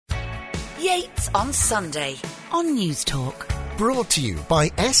Yates on Sunday on News Talk. Brought to you by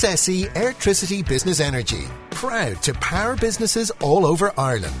SSE Airtricity Business Energy. Proud to power businesses all over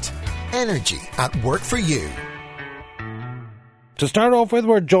Ireland. Energy at work for you. To start off with,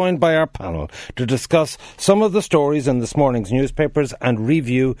 we're joined by our panel to discuss some of the stories in this morning's newspapers and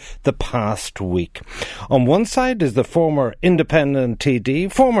review the past week. On one side is the former Independent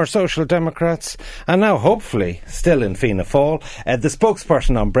TD, former Social Democrats, and now hopefully still in Fianna Fáil, the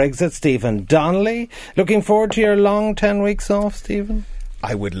spokesperson on Brexit, Stephen Donnelly. Looking forward to your long 10 weeks off, Stephen?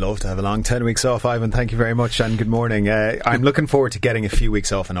 I would love to have a long 10 weeks off, Ivan. Thank you very much and good morning. I'm looking forward to getting a few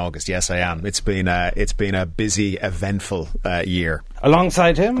weeks off in August. Yes, I am. It's been a busy, eventful year.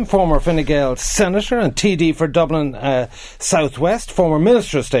 Alongside him, former Fine Gael Senator and TD for Dublin South West, former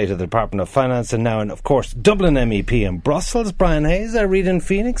Minister of State of the Department of Finance and now, of course, Dublin MEP in Brussels, Brian Hayes. I read in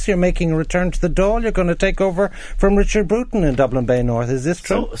Phoenix you're making a return to the Dáil. You're going to take over from Richard Bruton in Dublin Bay North. Is this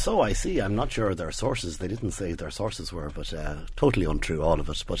true? So I see. I'm not sure their sources. They didn't say their sources were, but totally untrue, all of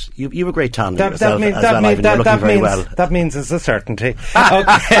it. But you have a great talent yourself That means it's a certainty.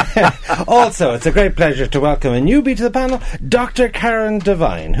 Okay. Also, it's a great pleasure to welcome a newbie to the panel, Dr. Karen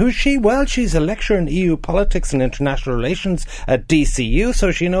Devine. Who's she? Well, she's a lecturer in EU politics and international relations at DCU,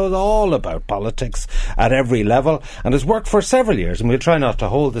 so she knows all about politics at every level and has worked for several years, and we'll try not to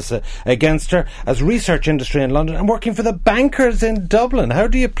hold this against her, as research industry in London and working for the bankers in Dublin. How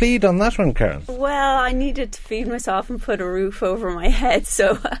do you plead on that one, Karen? Well, I needed to feed myself and put a roof over my head,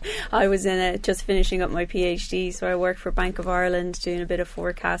 so I was just finishing up my PhD, so I worked for Bank of Ireland doing a bit of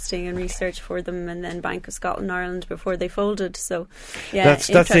forecasting and research for them, and then Bank of Scotland Ireland before they folded. So yeah, that's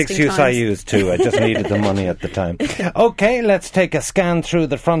the excuse times. I used too. I just needed the money at the time. Okay, let's take a scan through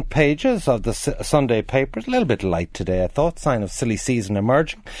the front pages of the Sunday papers. A little bit light today, I thought. Sign of silly season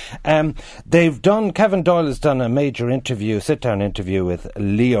emerging. Kevin Doyle has done a major sit-down interview with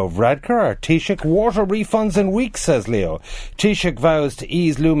Leo Varadkar, our Taoiseach. Water refunds in weeks, says Leo. Taoiseach vows to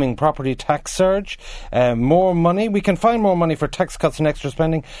ease looming property tax surge. More money. We can find more money for tax cuts and extra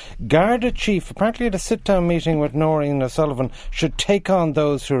spending. Garda chief, apparently at a sit-down meeting with Noreen O'Sullivan, should take on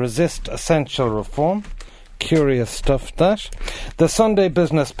those who resist essential reform. Curious stuff, that. The Sunday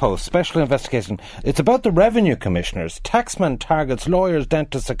Business Post, special investigation. It's about the revenue commissioners. Taxman targets lawyers,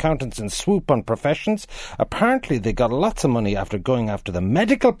 dentists, accountants in swoop on professions. Apparently they got lots of money after going after the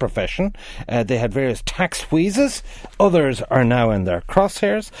medical profession. They had various tax wheezes. Others are now in their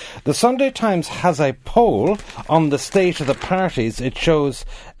crosshairs. The Sunday Times has a poll on the state of the parties. It shows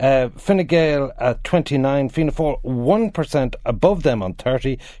Fine Gael at 29, Fianna Fáil 1% above them on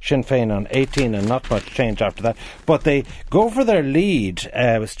 30, Sinn Féin on 18, and not much change after that, but they go for their lead.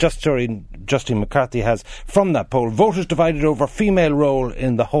 It's just story Justine McCarthy has from that poll. Voters divided over female role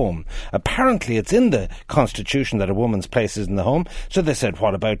in the home. Apparently it's in the constitution that a woman's place is in the home, so they said,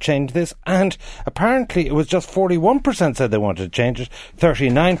 what about change this? And apparently it was just 41% said they wanted to change it,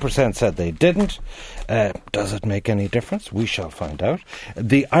 39% said they didn't. Does it make any difference? We shall find out.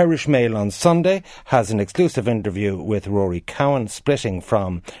 The Irish Mail on Sunday has an exclusive interview with Rory Cowan, splitting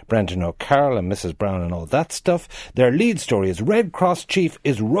from Brendan O'Carroll and Mrs Brown and all that stuff. Their lead story is Red Cross chief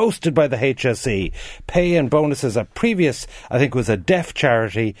is roasted by the HSE. Pay and bonuses at previous, I think it was a deaf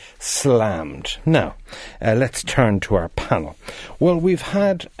charity, slammed. Now, let's turn to our panel. Well, we've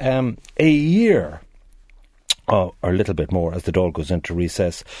had a year, or a little bit more as the Dáil goes into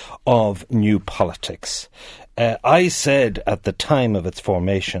recess, of new politics. I said at the time of its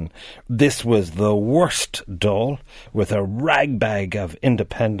formation, this was the worst Dáil, with a ragbag of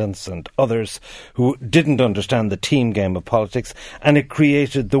independents and others who didn't understand the team game of politics, and it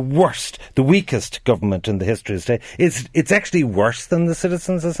created the worst, the weakest government in the history of the state. It's actually worse than the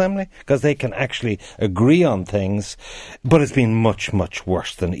Citizens' Assembly, because they can actually agree on things, but it's been much, much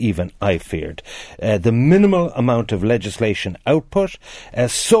worse than even I feared. The minimal amount of legislation output,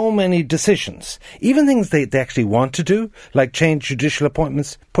 so many decisions, even things they actually want to do, like change judicial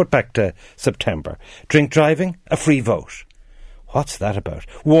appointments, put back to September. Drink driving, a free vote. What's that about?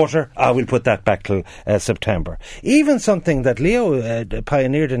 Water, we'll put that back till September. Even something that Leo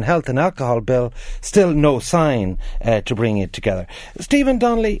pioneered in health and alcohol bill, still no sign to bring it together. Stephen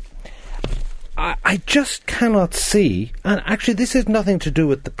Donnelly, I just cannot see, and actually this has nothing to do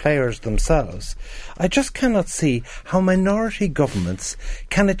with the players themselves, I just cannot see how minority governments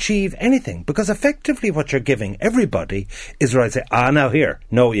can achieve anything, because effectively what you're giving everybody is right, say, now here,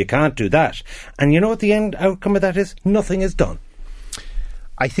 no, you can't do that. And you know what the end outcome of that is? Nothing is done.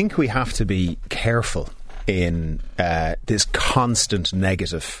 I think we have to be careful in this constant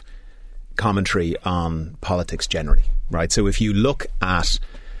negative commentary on politics generally, right? So if you look at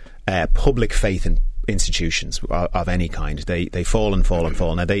public faith in institutions of any kind. They fall and fall and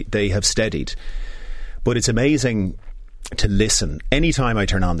fall. Now, they have steadied. But it's amazing to listen. Anytime I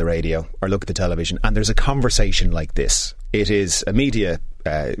turn on the radio or look at the television and there's a conversation like this, it is a media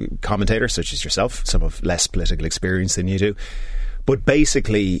commentator such as yourself, some of less political experience than you do, but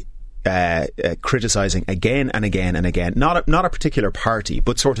basically criticising again and again and again, not a particular party,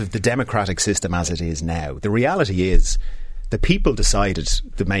 but sort of the democratic system as it is now. The reality is the people decided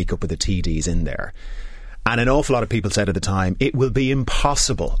the makeup of the TDs in there. And an awful lot of people said at the time, it will be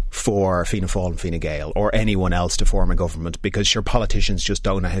impossible for Fianna Fáil and Fine Gael or anyone else to form a government because your politicians just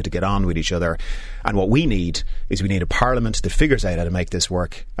don't know how to get on with each other. And what we need is we need a parliament that figures out how to make this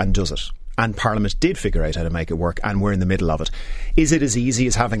work and does it. And Parliament did figure out how to make it work, and we're in the middle of it. Is it as easy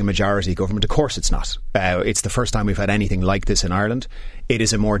as having a majority government? Of course it's not. It's the first time we've had anything like this in Ireland. It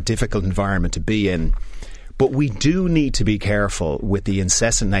is a more difficult environment to be in. But we do need to be careful with the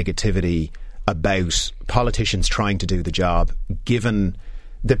incessant negativity about politicians trying to do the job, given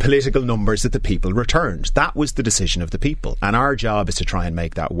the political numbers that the people returned. That was the decision of the people, and our job is to try and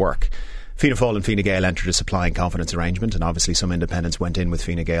make that work. Fianna Fáil and Fine Gael entered a supply and confidence arrangement, and obviously some independents went in with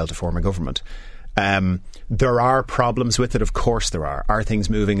Fine Gael to form a government. There are problems with it, of course there are. Are things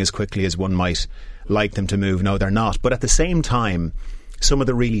moving as quickly as one might like them to move? No, they're not. But at the same time, some of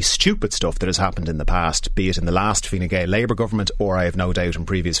the really stupid stuff that has happened in the past, be it in the last Fine Gael Labour government or I have no doubt in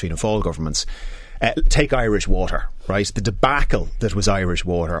previous Fianna Fáil governments, take Irish Water, right? The debacle that was Irish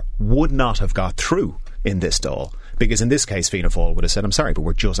Water would not have got through in this Dáil. Because in this case, Fianna Fáil would have said, I'm sorry, but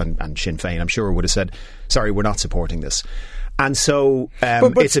we're just, and Sinn Féin, I'm sure, would have said, sorry, we're not supporting this. And so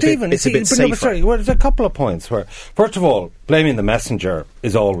but it's Stephen, a bit safer. Well, there's a couple of points where, first of all, blaming the messenger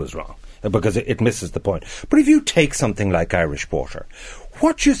is always wrong because it misses the point. But if you take something like Irish Water,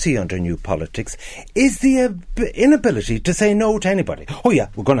 what you see under new politics is the inability to say no to anybody. Oh yeah,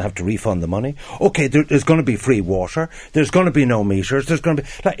 we're going to have to refund the money. Okay, there's going to be free water. There's going to be no meters. There's going to be...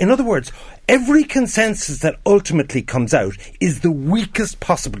 in other words, every consensus that ultimately comes out is the weakest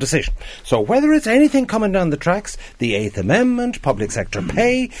possible decision. So whether it's anything coming down the tracks, the 8th Amendment, public sector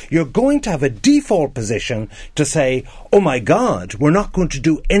pay, you're going to have a default position to say, oh my God, we're not going to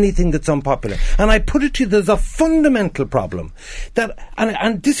do anything that's unpopular. And I put it to you, there's a fundamental problem that...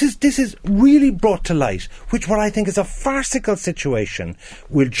 And this is really brought to light, which what I think is a farcical situation.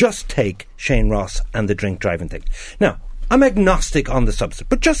 We'll just take Shane Ross and the drink driving thing. Now, I'm agnostic on the subject,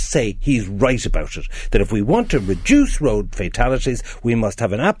 but just say he's right about it, that if we want to reduce road fatalities, we must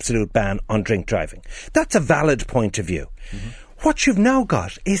have an absolute ban on drink driving. That's a valid point of view. Mm-hmm. What you've now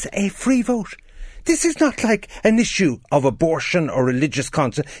got is a free vote. This is not like an issue of abortion or religious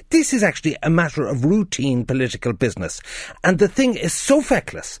conscience. This is actually a matter of routine political business. And the thing is so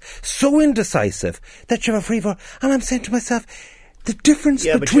feckless, so indecisive, that you have a free vote. And I'm saying to myself, the difference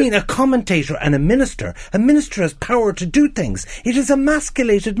between a commentator and a minister has power to do things. It is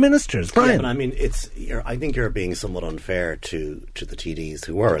emasculated ministers. Brian. Yeah, but I mean, I think you're being somewhat unfair to the TDs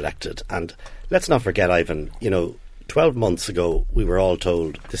who were elected. And let's not forget, Ivan, 12 months ago, we were all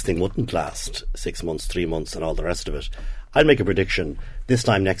told this thing wouldn't last 6 months, 3 months, and all the rest of it. I'd make a prediction this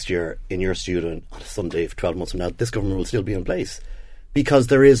time next year in your studio on a Sunday, 12 months from now, this government will still be in place. Because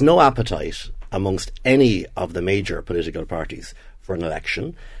there is no appetite amongst any of the major political parties for an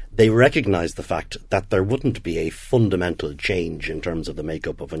election. They recognise the fact that there wouldn't be a fundamental change in terms of the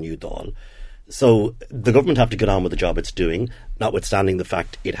makeup of a new Dáil. So the government have to get on with the job it's doing, notwithstanding the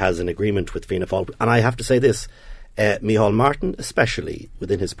fact it has an agreement with Fianna Fáil. And I have to say this, Micheál Martin, especially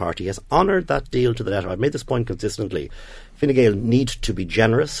within his party, has honoured that deal to the letter. I've made this point consistently. Fine Gael need to be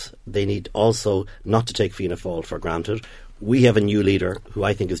generous. They need also not to take Fianna Fáil for granted. We have a new leader who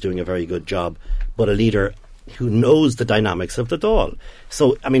I think is doing a very good job, but a leader who knows the dynamics of the Dáil.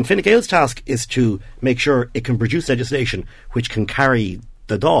 So, I mean, Fine Gael's task is to make sure it can produce legislation which can carry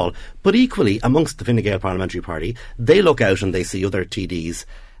the Dáil. But equally, amongst the Fine Gael Parliamentary Party, they look out and they see other TDs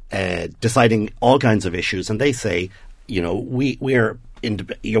deciding all kinds of issues, and they say, we're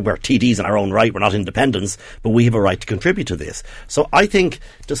TDs in our own right, we're not independents, but we have a right to contribute to this. So I think,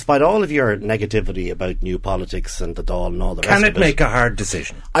 despite all of your negativity about new politics and the Dáil and all the rest of it... Can it make a hard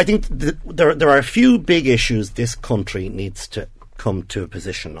decision? I think there are a few big issues this country needs to come to a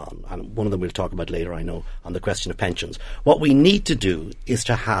position on, and one of them we'll talk about later, I know, on the question of pensions. What we need to do is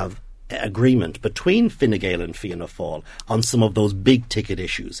to have agreement between Fine Gael and Fianna Fáil on some of those big ticket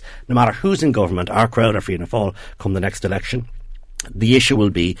issues. No matter who's in government, our crowd or Fianna Fáil, come the next election, the issue will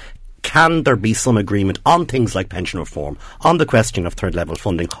be, can there be some agreement on things like pension reform, on the question of third level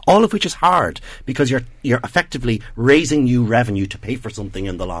funding, all of which is hard because you're effectively raising new revenue to pay for something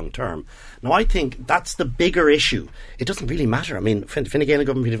in the long term. Now, I think that's the bigger issue. It doesn't really matter. I mean, Fine Gael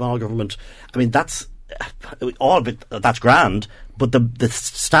government, Fianna Fáil government, I mean, that's all of it, that's grand, but the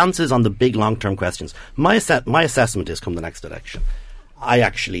stances on the big long-term questions, my assessment is come the next election, I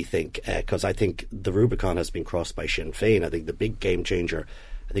actually think, because I think the Rubicon has been crossed by Sinn Féin. I think the big game changer,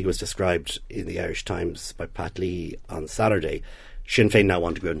 I think it was described in the Irish Times by Pat Lee on Saturday, Sinn Féin now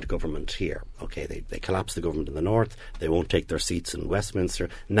want to go into government here. Okay, they collapsed the government in the north, they won't take their seats in Westminster.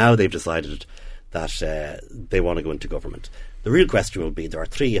 Now they've decided that they want to go into government. The real question will be, there are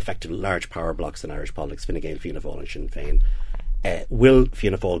three effective large power blocks in Irish politics, Fine Gael, Fianna Fáil and Sinn Féin. Will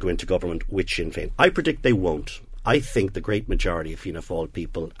Fianna Fáil go into government with Sinn Féin? I predict they won't. I think the great majority of Fianna Fáil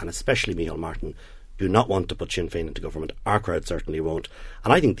people, and especially Micheál Martin, do not want to put Sinn Féin into government. Our crowd certainly won't.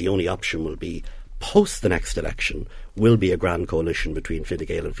 And I think the only option will be, post the next election, will be a grand coalition between Fine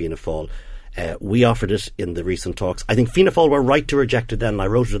Gael and Fianna Fáil. We offered it in the recent talks. I think Fianna Fáil were right to reject it then, and I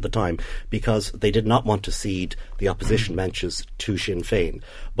wrote it at the time, because they did not want to cede the opposition benches to Sinn Féin.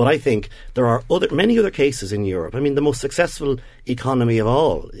 But I think there are many other cases in Europe. I mean, the most successful economy of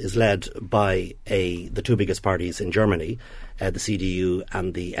all is led by the two biggest parties in Germany, the CDU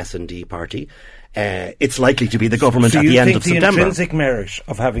and the SD party. It's likely to be the government at the end of September. So you think the intrinsic merit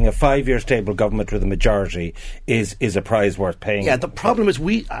of having a 5-year stable government with a majority is a prize worth paying? Yeah, the problem is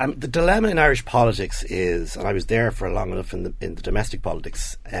the dilemma in Irish politics is, and I was there for long enough in the domestic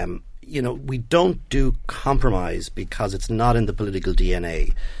politics, we don't do compromise because it's not in the political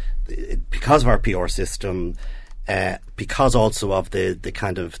DNA. Because of our PR system, because also of the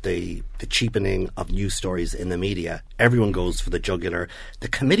kind of the cheapening of news stories in the media, everyone goes for the jugular. The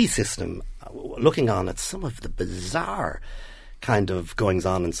committee system, looking on at some of the bizarre kind of goings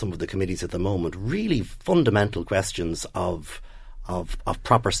on in some of the committees at the moment, really fundamental questions of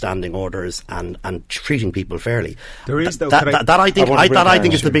proper standing orders and treating people fairly. There is, though, that I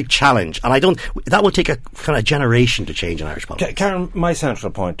think is the big challenge, and that will take a kind of generation to change in Irish politics. Karen, my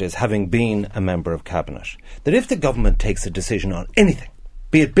central point is, having been a member of cabinet, that if the government takes a decision on anything,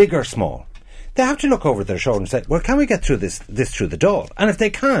 be it big or small, they have to look over their shoulder and say, well, can we get through this through the door? And if they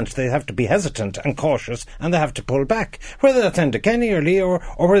can't, they have to be hesitant and cautious, and they have to pull back. Whether that's Enda Kenny or Leo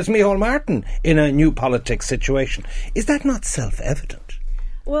or whether it's Micheál Martin in a new politics situation. Is that not self-evident?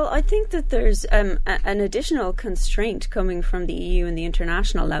 Well, I think that there's an additional constraint coming from the EU and the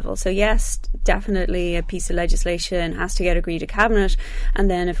international level. So yes, definitely a piece of legislation has to get agreed at Cabinet,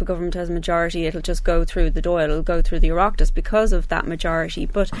 and then if a government has a majority, it'll just go through the Dáil, it'll go through the Oireachtas because of that majority.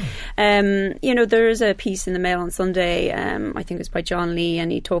 But, there is a piece in the Mail on Sunday, I think it was by John Lee,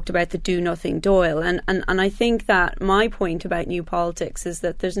 and he talked about the do-nothing Dáil. And I think that my point about new politics is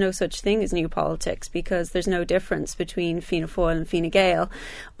that there's no such thing as new politics, because there's no difference between Fianna Fáil and Fine Gael,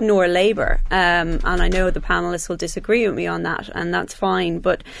 nor Labour, and I know the panellists will disagree with me on that, and that's fine,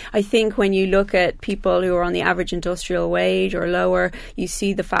 but I think when you look at people who are on the average industrial wage or lower, you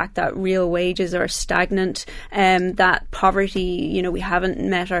see the fact that real wages are stagnant, that poverty, we haven't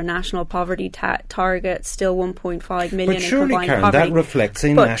met our national poverty target, still 1.5 million but surely, in combined Karen, poverty. that reflects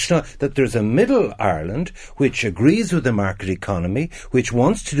that there's a middle Ireland which agrees with the market economy, which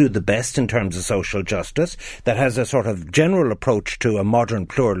wants to do the best in terms of social justice, that has a sort of general approach to a modern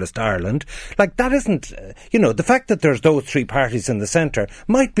pluralist Ireland. Like, that isn't, the fact that there's those three parties in the centre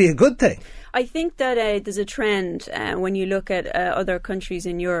might be a good thing. I think that there's a trend when you look at other countries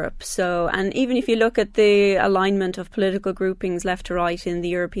in Europe. So, and even if you look at the alignment of political groupings left to right in the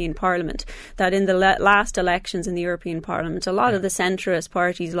European Parliament, that in the last elections in the European Parliament, a lot of the centrist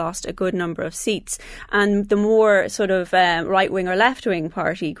parties lost a good number of seats, and the more sort of right-wing or left-wing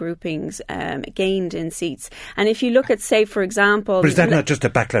party groupings gained in seats. And if you look at, say, for example... But is that not just a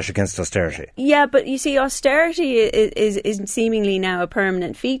backlash against austerity? Yeah, but you see, austerity is seemingly now a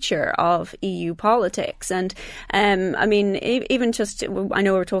permanent feature of EU politics. And even just, I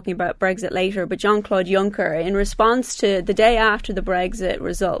know we're talking about Brexit later, but Jean-Claude Juncker, in response to the day after the Brexit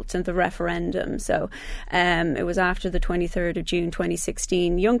results and the referendum, so it was after the 23rd of June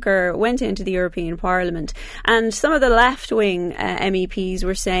 2016, Juncker went into the European Parliament, and some of the left-wing MEPs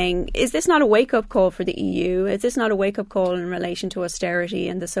were saying, is this not a wake-up call for the EU? Is this not a wake-up call in relation to austerity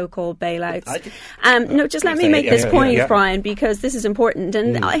and the so-called bailouts? Let me make this point, Brian, because this is important.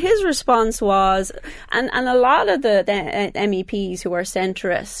 And his response was, and a lot of the MEPs who are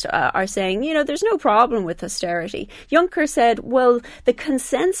centrist are saying, there's no problem with austerity. Juncker said, well, the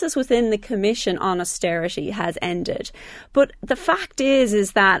consensus within the Commission on austerity has ended. But the fact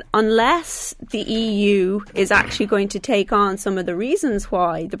is that unless the EU is actually going to take on some of the reasons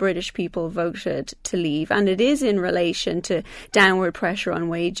why the British people voted to leave, and it is in relation to downward pressure pressure on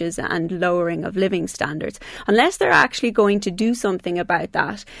wages and lowering of living standards. Unless they're actually going to do something about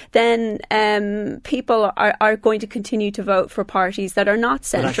that, then people are going to continue to vote for parties that are not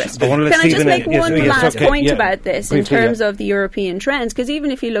centrist. Can I just make one last point about this in terms of the European trends? Because even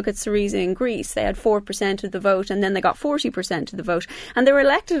if you look at Syriza in Greece, they had 4% of the vote and then they got 40% of the vote, and they were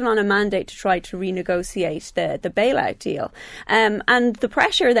elected on a mandate to try to renegotiate the bailout deal. And the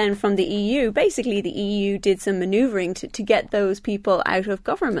pressure then from the EU, basically the EU did some manoeuvring to get those people out of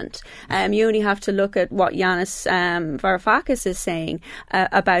government. You only have to look at what Yanis Varoufakis is saying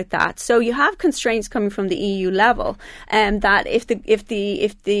about that. So you have constraints coming from the EU level, that if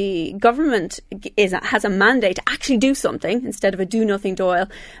the government has a mandate to actually do something instead of a do nothing Doyle,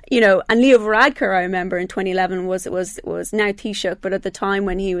 and Leo Varadkar, I remember in 2011 was now Taoiseach, but at the time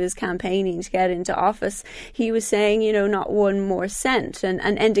when he was campaigning to get into office, he was saying, not one more cent. And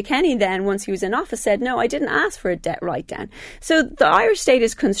Enda Kenny then, once he was in office, said, no, I didn't ask for a debt write-down. So the Irish state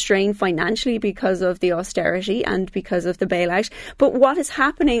is constrained financially because of the austerity and because of the bailout. But what is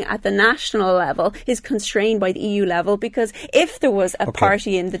happening at the national level is constrained by the EU level, because if there was a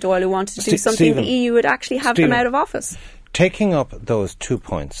party in the Dáil who wanted to do something, the EU would actually have them out of office. Taking up those 2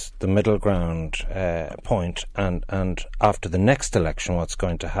 points, the middle ground point and after the next election what's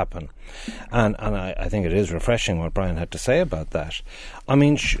going to happen, and I think it is refreshing what Brian had to say about that. I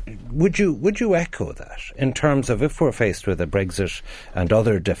mean, would you echo that in terms of if we're faced with a Brexit and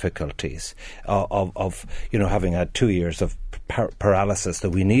other difficulties of having had 2 years of paralysis,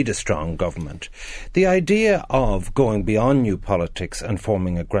 that we need a strong government? The idea of going beyond new politics and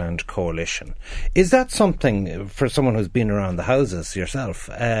forming a grand coalition, is that something, for someone who's been around the houses yourself,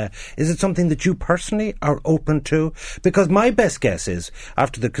 is it something that you personally are open to? Because my best guess is,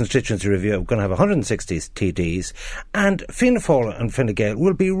 after the constituency review, we're going to have 160 TDs, and Fianna Fáil and Fine Gael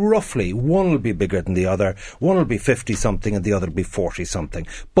will be roughly, one will be bigger than the other, one will be 50-something and the other will be 40-something.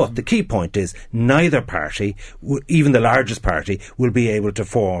 But the key point is, neither party, even the largest party, will be able to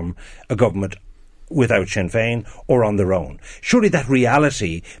form a government without Sinn Féin or on their own. Surely that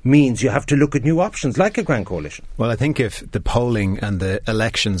reality means you have to look at new options like a grand coalition. Well, I think if the polling and the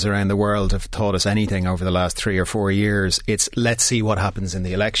elections around the world have taught us anything over the last 3 or 4 years, it's let's see what happens in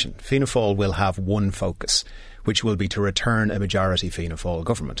the election. Fianna Fáil will have one focus, which will be to return a majority Fianna Fáil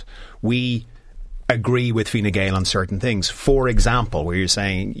government. We agree with Fine Gael on certain things. For example, where you're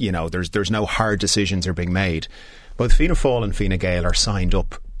saying, there's no hard decisions are being made. Both Fianna Fáil and Fine Gael are signed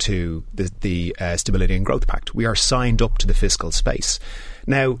up to the Stability and Growth Pact. We are signed up to the fiscal space.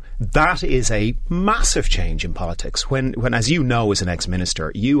 Now, that is a massive change in politics. When, as you know as an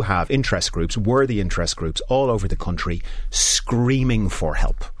ex-minister, you have interest groups, worthy interest groups all over the country screaming for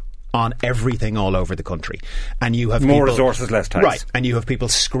help on everything all over the country. And you have more people, resources, less tax. Right. And you have people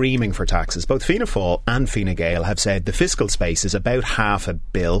screaming for taxes. Both Fianna Fáil and Fine Gael have said the fiscal space is about half a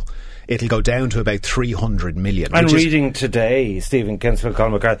bill. It'll go down to about 300 million. And reading today, Stephen Kinsella,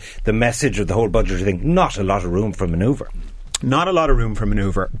 Colin McCarthy, the message of the whole budgetary thing, not a lot of room for manoeuvre. Not a lot of room for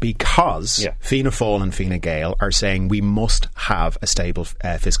manoeuvre because Fianna Fáil and Fine Gael are saying we must have a stable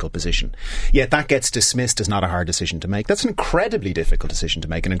fiscal position. Yet that gets dismissed as not a hard decision to make. That's an incredibly difficult decision to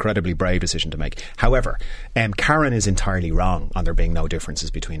make, an incredibly brave decision to make. However, Karen is entirely wrong on there being no differences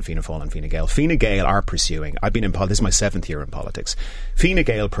between Fianna Fáil and Fine Gael. Fine Gael are pursuing, I've been in politics, this is my 7th year in politics, Fine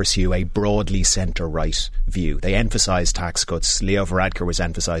Gael pursue a broadly centre-right view. They emphasise tax cuts. Leo Varadkar was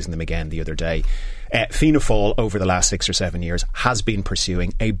emphasising them again the other day. Fianna Fáil, over the last 6 or 7 years, has been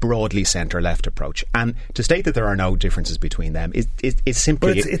pursuing a broadly centre-left approach. And to state that there are no differences between them is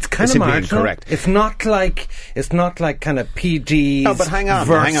simply it's kind of marginal. Incorrect. It's not like kind of PDs no, but hang on.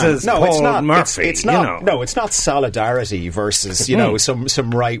 versus No, Paul it's not. Murphy. It's not. No, it's not solidarity versus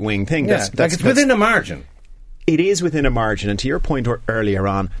some right-wing thing. Yeah, it's within a margin. It is within a margin, and to your point earlier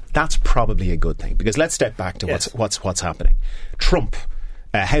on, that's probably a good thing, because let's step back to what's happening. Trump.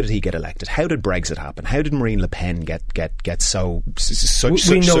 How did he get elected? How did Brexit happen? How did Marine Le Pen get such?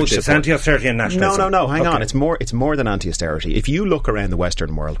 We know this support? Anti-austerity and nationalism. No. Hang on. It's more than anti-austerity. If you look around the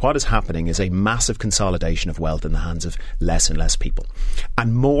Western world, what is happening is a massive consolidation of wealth in the hands of less and less people,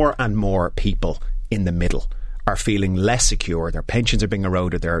 and more people in the middle are feeling less secure. Their pensions are being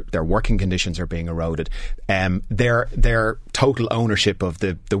eroded. Their working conditions are being eroded. Their total ownership of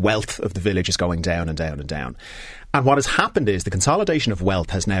the wealth of the village is going down and down and down. And what has happened is the consolidation of wealth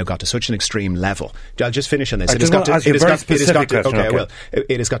has now got to such an extreme level. I'll just finish on this. It has got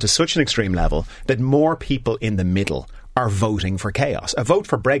to such an extreme level that more people in the middle are voting for chaos. A vote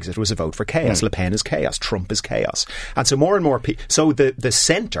for Brexit was a vote for chaos. Le Pen is chaos. Trump is chaos. And so more and more people... So the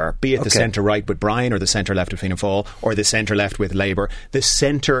centre, be it the centre-right with Brian or the centre-left with Fianna Fáil or the centre-left with Labour, the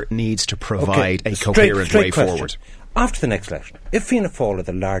centre needs to provide a coherent way forward. After the next election, if Fianna Fáil are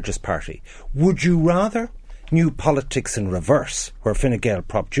the largest party, would you rather new politics in reverse, where Fine Gael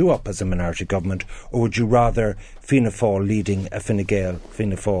propped you up as a minority government, or would you rather Fianna Fáil leading a Fine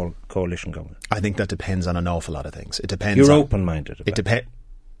Gael-Fianna Fáil coalition government? I think that depends on an awful lot of things. It depends. You're open-minded. It depends.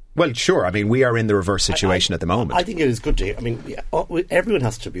 Well, sure. I mean, we are in the reverse situation at the moment. I think it is good to hear. I mean, everyone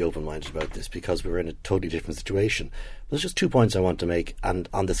has to be open-minded about this because we're in a totally different situation. But there's just 2 points I want to make, and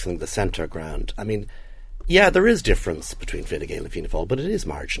on this thing, the centre ground. I mean, yeah, there is difference between Fine Gael and Fianna Fáil, but it is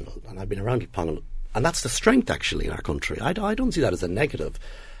marginal. And I've been around it, and that's the strength, actually, in our country. I don't see that as a negative.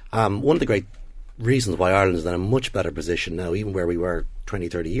 One of the great reasons why Ireland is in a much better position now, even where we were 20,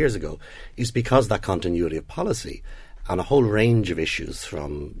 30 years ago, is because of that continuity of policy on a whole range of issues,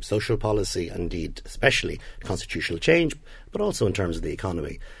 from social policy, indeed, especially constitutional change, but also in terms of the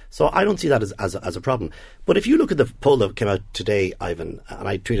economy. So I don't see that as a problem. But if you look at the poll that came out today, Ivan, and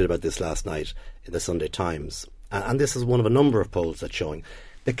I tweeted about this last night in the Sunday Times, and this is one of a number of polls that's showing,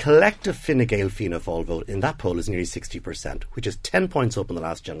 the collective Fine Gael Fianna Fáil vote in that poll is nearly 60%, which is 10 points up in the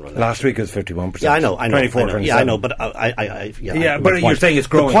last general election. Last week it was 51%. Yeah, I know. 24, yeah, I know, but but you're saying it's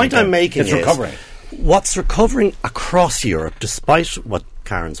growing. The point I'm making is recovering. What's recovering across Europe, despite what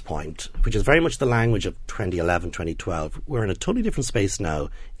Karen's point, which is very much the language of 2011, 2012, we're in a totally different space now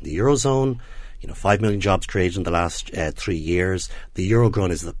in the Eurozone. 5 million jobs created in the last 3 years. The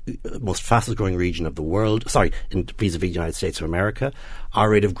Eurozone is the most fastest growing region of the world. Vis-a-vis the United States of America. Our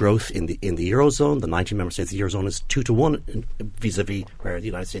rate of growth in the Eurozone, the 19 member states of the Eurozone, is 2-to-1 vis-a-vis where the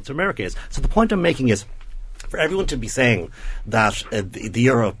United States of America is. So the point I'm making is, for everyone to be saying that the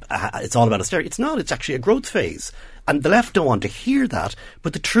euro, it's all about austerity, it's not. It's actually a growth phase. And the left don't want to hear that,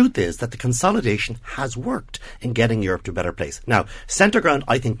 but the truth is that the consolidation has worked in getting Europe to a better place. Now, centre ground,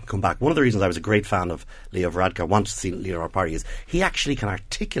 I think, can come back. One of the reasons I was a great fan of Leo Varadkar, want to see leader of our party, is he actually can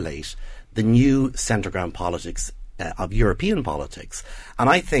articulate the new centre ground politics of European politics. And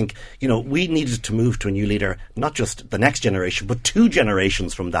I think, we needed to move to a new leader, not just the next generation, but 2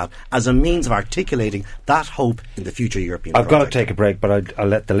 generations from that, as a means of articulating that hope in the future European project. I've got to take a break, but I'll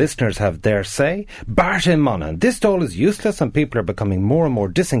let the listeners have their say. Barton Monaghan, this Dáil is useless and people are becoming more and more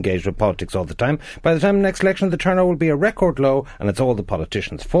disengaged with politics all the time. By the time of the next election, the turnout will be a record low and it's all the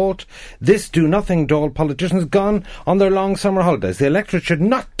politicians' fault. This do-nothing Dáil politicians gone on their long summer holidays. The electorate should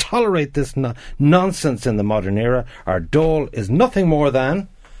not tolerate this nonsense in the modern era. Our Dáil is nothing more than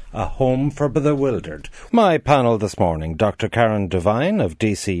a home for the bewildered. My panel this morning, Dr. Karen Devine of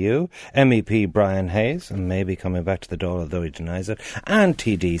DCU, MEP Brian Hayes, and maybe coming back to the Dáil, although he denies it, and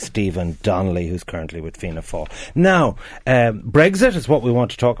TD Stephen Donnelly, who's currently with Fianna Fáil. Now, Brexit is what we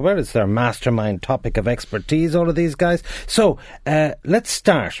want to talk about. It's their mastermind topic of expertise, all of these guys. So, let's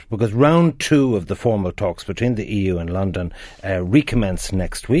start, because round 2 of the formal talks between the EU and London recommence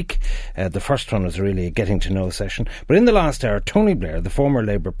next week. The first one was really a getting-to-know session. But in the last hour, Tony Blair, the former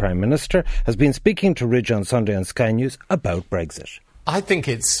Labour Prime Minister, has been speaking to Ridge on Sunday on Sky News about Brexit. I think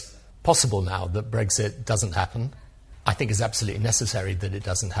it's possible now that Brexit doesn't happen. I think it's absolutely necessary that it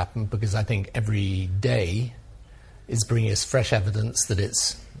doesn't happen, because I think every day is bringing us fresh evidence that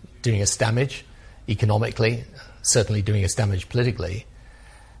it's doing us damage economically, certainly doing us damage politically.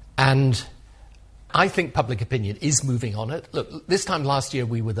 And I think public opinion is moving on it. Look, this time last year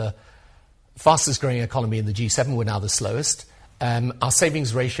we were the fastest growing economy in the G7. We're now the slowest. Our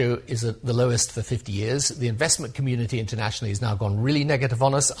savings ratio is at the lowest for 50 years. The investment community internationally has now gone really negative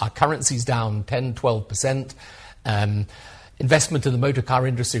on us. Our currency's down 10, 12%. Investment in the motor car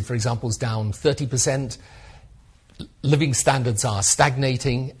industry, for example, is down 30%. Living standards are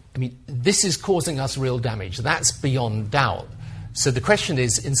stagnating. I mean, this is causing us real damage. That's beyond doubt. So the question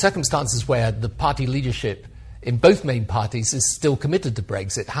is, in circumstances where the party leadership in both main parties is still committed to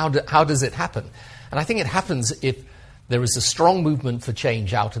Brexit, how does it happen? And I think it happens if there is a strong movement for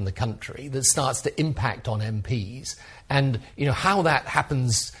change out in the country that starts to impact on MPs. And, how that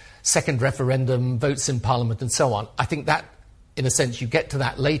happens, second referendum, votes in Parliament and so on, I think that, in a sense, you get to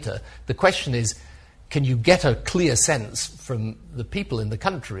that later. The question is, can you get a clear sense from the people in the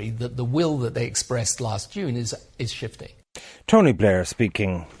country that the will that they expressed last June is shifting? Tony Blair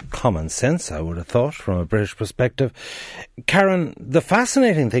speaking common sense, I would have thought, from a British perspective. Karen, the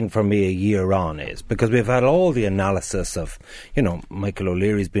fascinating thing for me a year on is, because we've had all the analysis of, Michael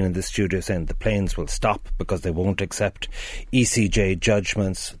O'Leary's been in the studio saying the planes will stop because they won't accept ECJ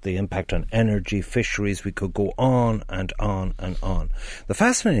judgments, the impact on energy, fisheries, we could go on and on and on. The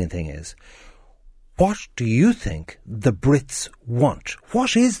fascinating thing is, what do you think the Brits want?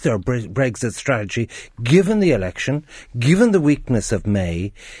 What is their Brexit strategy, given the election, given the weakness of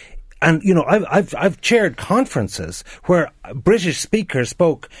May? And, you know, I've chaired conferences where British speakers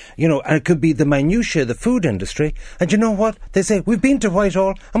spoke, you know, and it could be the minutiae of the food industry. And you know what? They say, we've been to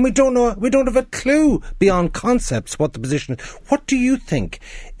Whitehall and we don't have a clue beyond concepts what the position is. What do you think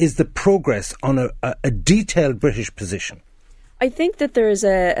is the progress on a detailed British position? I think that there is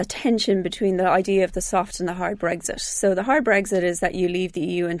a tension between the idea of the soft and the hard Brexit. So the hard Brexit is that you leave the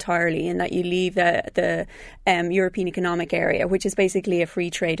EU entirely and that you leave the European Economic Area, which is basically a free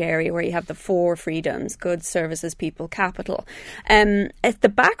trade area where you have the 4 freedoms: goods, services, people, capital. It's the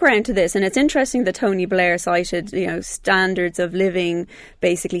background to this, and it's interesting that Tony Blair cited, you know, standards of living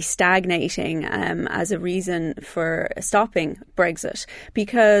basically stagnating as a reason for stopping Brexit,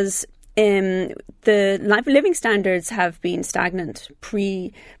 because the living standards have been stagnant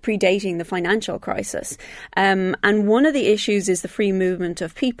predating the financial crisis. And one of the issues is the free movement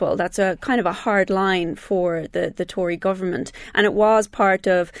of people. That's a kind of a hard line for the Tory government. And it was part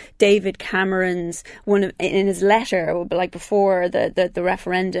of David Cameron's, in his letter, like before the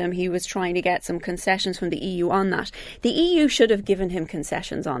referendum, he was trying to get some concessions from the EU on that. The EU should have given him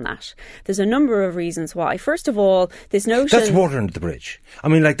concessions on that. There's a number of reasons why. First of all, this notion... That's water under the bridge. I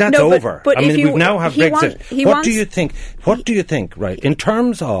mean, like, that's over. But I mean, we now have Brexit. What do you think? What do you think? Right, in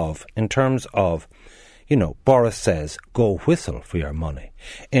terms of, you know, Boris says, go whistle for your money.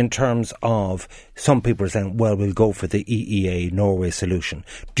 In terms of, some people are saying, well, we'll go for the EEA Norway solution.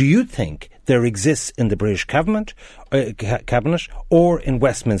 Do you think there exists in the British cabinet or in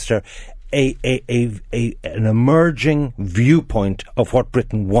Westminster an emerging viewpoint of what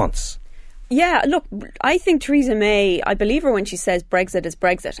Britain wants? Yeah, look, I think Theresa May, I believe her when she says Brexit is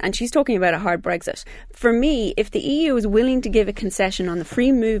Brexit, and she's talking about a hard Brexit. For me, if the EU is willing to give a concession on the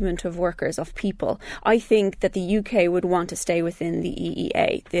free movement of workers, of people, I think that the UK would want to stay within the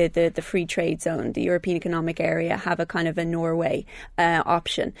EEA, the free trade zone, the European Economic Area, have a kind of a Norway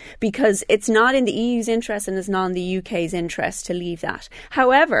option, because it's not in the EU's interest and it's not in the UK's interest to leave that.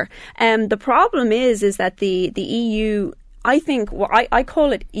 However, the problem is that the EU... I think, I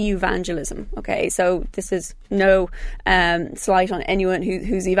call it EU evangelism, okay? So this is no slight on anyone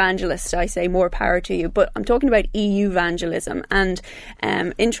who's evangelist. I say more power to you. But I'm talking about EU evangelism. And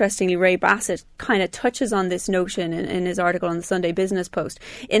interestingly, Ray Bassett kind of touches on this notion in his article on the Sunday Business Post,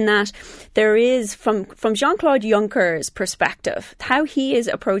 in that there is, from Jean-Claude Juncker's perspective, how he is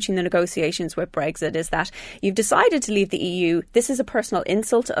approaching the negotiations with Brexit is that you've decided to leave the EU. This is a personal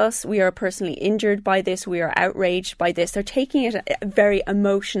insult to us. We are personally injured by this. We are outraged by this. They're taking it very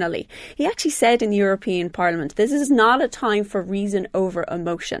emotionally. He actually said in the European Parliament, this is not a time for reason over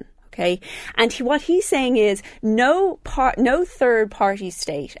emotion. Okay, and what he's saying is no third-party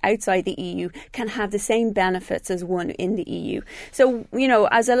state outside the EU can have the same benefits as one in the EU. So, you know,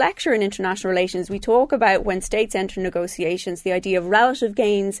 as a lecturer in international relations, we talk about when states enter negotiations, the idea of relative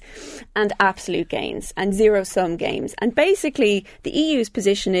gains and absolute gains and zero-sum gains. And basically, the EU's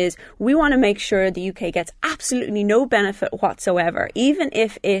position is we want to make sure the UK gets absolutely no benefit whatsoever, even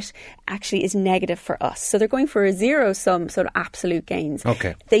if it actually is negative for us. So they're going for a zero-sum sort of absolute gains.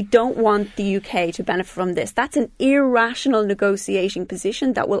 Okay. They don't want the UK to benefit from this. That's an irrational negotiating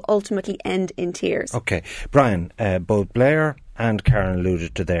position that will ultimately end in tears. Okay. Brian, both Blair and Karen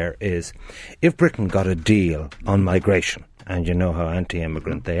alluded to there is, if Britain got a deal on migration, and you know how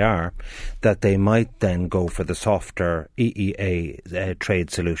anti-immigrant they are, that they might then go for the softer EEA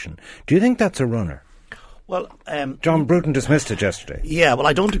trade solution. Do you think that's a runner? Well, John Bruton dismissed it yesterday. Yeah, well,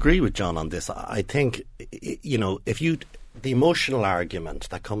 I don't agree with John on this. I think, you know, the emotional argument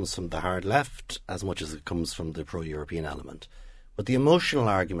that comes from the hard left as much as it comes from the pro-European element. But the emotional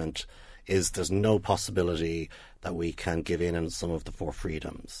argument is there's no possibility that we can give in on some of the 4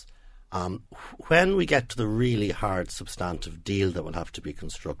 freedoms. When we get to the really hard substantive deal that will have to be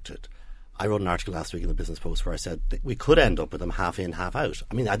constructed, I wrote an article last week in the Business Post where I said that we could end up with them half in, half out.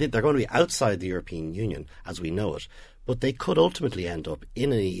 I mean, I think they're going to be outside the European Union as we know it, but they could ultimately end up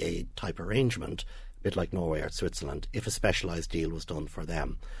in an EEA type arrangement, a bit like Norway or Switzerland, if a specialised deal was done for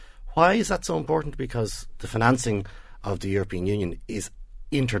them. Why is that so important? Because the financing of the European Union is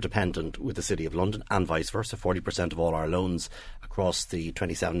interdependent with the City of London and vice versa. 40% of all our loans across the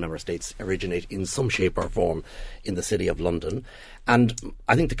 27 member states originate in some shape or form in the City of London. And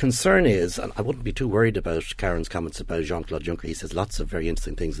I think the concern is, and I wouldn't be too worried about Karen's comments about Jean-Claude Juncker. He says lots of very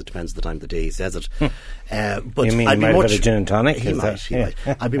interesting things. It depends on the time of the day he says it. But you mean he might have had a gin and tonic? He might.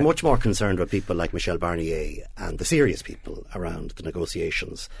 I'd be much more concerned with people like Michel Barnier and the serious people around the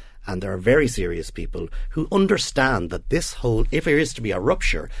negotiations. And there are very serious people who understand that this whole, if there is to be a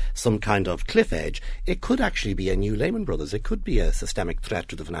rupture, some kind of cliff edge, it could actually be a new Lehman Brothers. It could be a systemic threat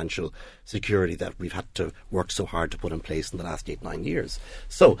to the financial security that we've had to work so hard to put in place in the last 8-9 years.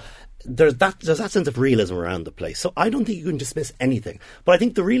 So there's that sense of realism around the place. So I don't think you can dismiss anything. But I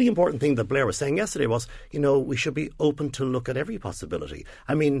think the really important thing that Blair was saying yesterday was, we should be open to look at every possibility.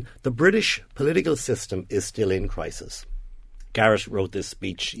 I mean, the British political system is still in crisis. Garrett wrote this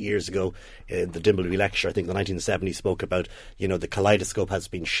speech years ago in the Dimbleby Lecture, I think in the 1970s, spoke about, the kaleidoscope has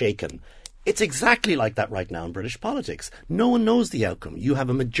been shaken. It's exactly like that right now in British politics. No one knows the outcome. You have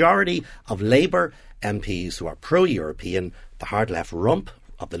a majority of Labour MPs who are pro-European, the hard left rump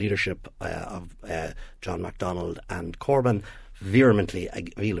of the leadership of John MacDonald and Corbyn, vehemently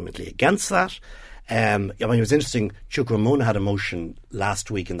against that. It was interesting, Chuck Ramona had a motion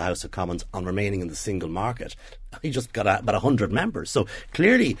last week in the House of Commons on remaining in the single market. He just got about 100 members. So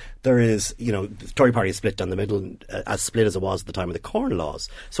clearly there is, the Tory party is split down the middle, as split as it was at the time of the Corn Laws.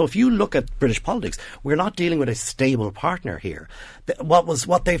 So if you look at British politics, we're not dealing with a stable partner here.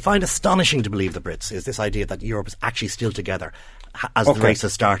 What they find astonishing to believe, the Brits, is this idea that Europe is actually still together as the race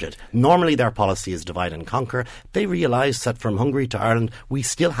has started. Normally their policy is divide and conquer. They realise that from Hungary to Ireland, we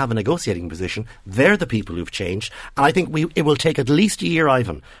still have a negotiating position. They're the people who've changed. And I think it will take at least a year,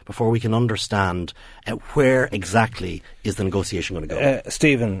 Ivan, before we can understand where exactly is the negotiation going to go.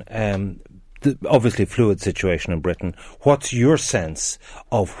 Stephen, obviously fluid situation in Britain. What's your sense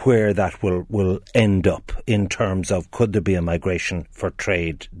of where that will end up in terms of could there be a migration for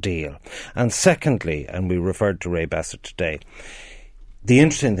trade deal? And secondly, and we referred to Ray Bassett today, the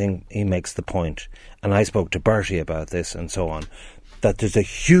interesting thing, he makes the point, and I spoke to Bertie about this and so on, that there's a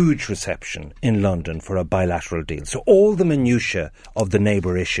huge reception in London for a bilateral deal. So all the minutiae of the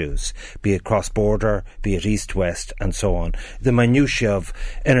neighbour issues, be it cross-border, be it east-west and so on, the minutiae of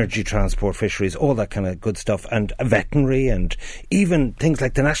energy, transport, fisheries, all that kind of good stuff, and veterinary, and even things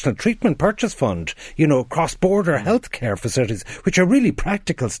like the National Treatment Purchase Fund, cross-border healthcare facilities, which are really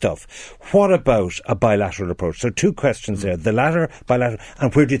practical stuff. What about a bilateral approach? So 2 questions there. The latter, bilateral,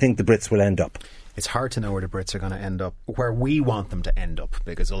 and where do you think the Brits will end up? It's hard to know where the Brits are going to end up, where we want them to end up,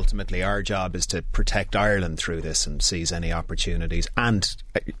 because ultimately our job is to protect Ireland through this and seize any opportunities, and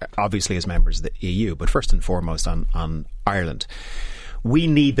obviously as members of the EU, but first and foremost on Ireland. We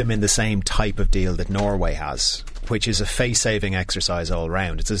need them in the same type of deal that Norway has, which is a face-saving exercise all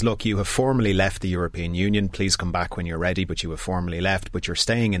round. It says, look, you have formally left the European Union, please come back when you're ready, but you have formally left, but you're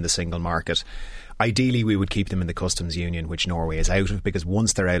staying in the single market. Ideally, we would keep them in the customs union, which Norway is out of, because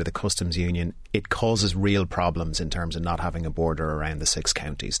once they're out of the customs union, it causes real problems in terms of not having a border around the 6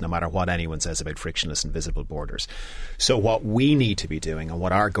 counties, no matter what anyone says about frictionless and visible borders. So what we need to be doing, and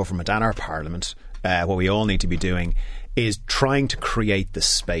what our government and our parliament, what we all need to be doing, is trying to create the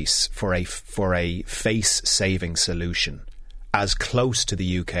space for a face-saving solution as close to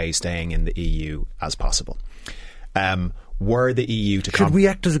the UK staying in the EU as possible. Were the EU to... Should we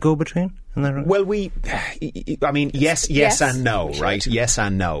act as a go-between? Well, yes and no, right? Yes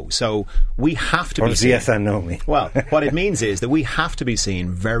and no. So we have to be seen... yes and no mean? Well, what it means is that we have to be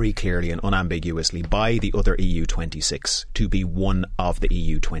seen very clearly and unambiguously by the other EU 26 to be one of the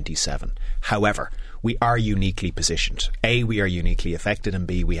EU 27. However, we are uniquely positioned. A, we are uniquely affected, and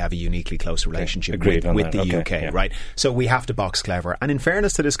B, we have a uniquely close relationship with the UK, right? So we have to box clever. And in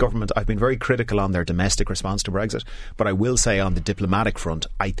fairness to this government, I've been very critical on their domestic response to Brexit, but I will say on the diplomatic front,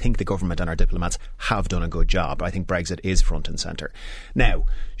 I think the government and our diplomats have done a good job. I think Brexit is front and centre. Now,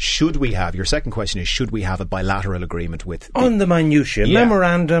 should we have, your second question is, should we have a bilateral agreement with... On the minutiae,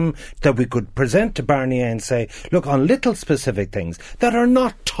 memorandum that we could present to Barnier and say, look, on little specific things that are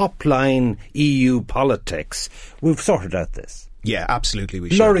not top-line EU politics, we've sorted out this. Yeah, absolutely we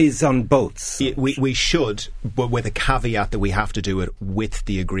should. Lorries on boats. We should, but with a caveat that we have to do it with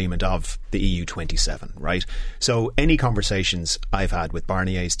the agreement of the EU 27, right? So any conversations I've had with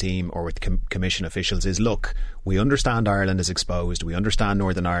Barnier's team or with Commission officials is, look, we understand Ireland is exposed, we understand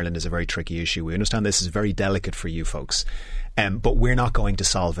Northern Ireland is a very tricky issue, we understand this is very delicate for you folks. But we're not going to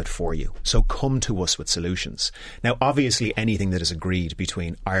solve it for you. So come to us with solutions. Now, obviously, anything that is agreed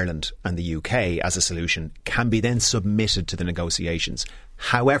between Ireland and the UK as a solution can be then submitted to the negotiations.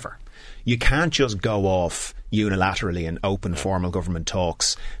 However, you can't just go off unilaterally and open formal government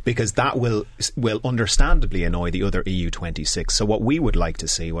talks, because that will understandably annoy the other EU 26. So what we would like to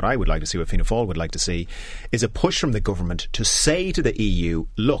see, what I would like to see, what Fianna Fáil would like to see, is a push from the government to say to the EU,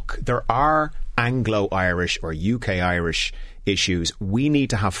 look, there are Anglo-Irish or UK-Irish issues, we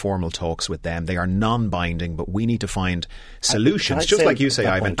need to have formal talks with them. They are non-binding, but we need to find solutions, just like you say,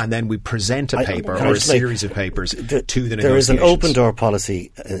 Ivan, and then we present a paper or a series of papers to the negotiations. There is an open door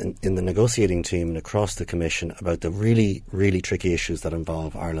policy in the negotiating team and across the Commission about the really, really tricky issues that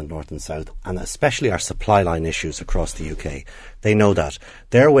involve Ireland North and South, and especially our supply line issues across the UK. They know that.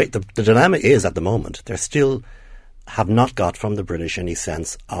 The dilemma is, at the moment, they're still have not got from the British any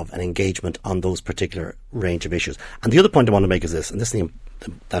sense of an engagement on those particular range of issues. And the other point I want to make is this, and this is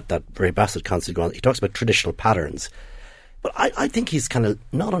that Ray Bassett constantly goes on, he talks about traditional patterns. But I think he's kind of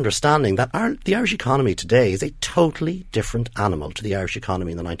not understanding that the Irish economy today is a totally different animal to the Irish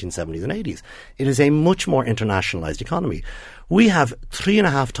economy in the 1970s and 80s. It is a much more internationalised economy. We have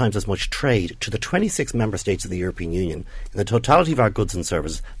 3.5 times as much trade to the 26 member states of the European Union in the totality of our goods and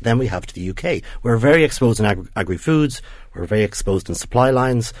services than we have to the UK. We're very exposed in agri-foods, we're very exposed in supply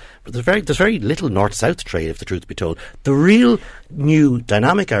lines, but there's very little north-south trade, if the truth be told. The real new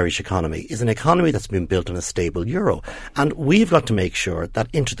dynamic Irish economy is an economy that's been built on a stable euro. And we've got to make sure that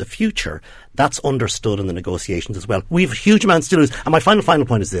into the future, that's understood in the negotiations as well. We have huge amounts to lose. And my final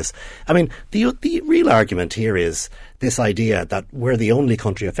point is this. I mean, the real argument here is this idea that we're the only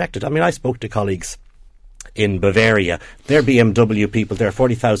country affected. I mean, I spoke to colleagues in Bavaria. They're BMW people. There are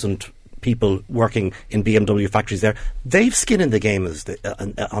 40,000 people working in BMW factories there. They've skin in the game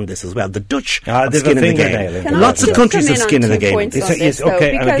on this as well. The Dutch have skin in the game. Lots of countries have skin in the game.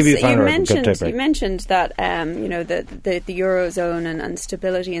 Okay, and I'll give you you mentioned that the Eurozone and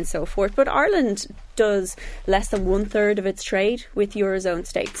stability and so forth, but Ireland does less than 1/3 of its trade with Eurozone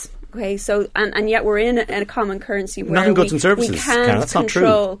states. Okay, so and yet we're in a common currency where not in goods and services. We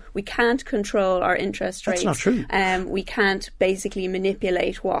can't control our interest rates. That's not true. We can't basically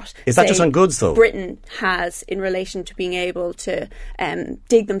manipulate what is that just on goods though? Britain has in relation to being able to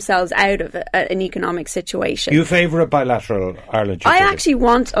dig themselves out of an economic situation. You favour a bilateral Ireland? I actually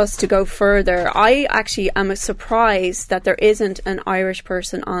want us to go further. I actually am surprised that there isn't an Irish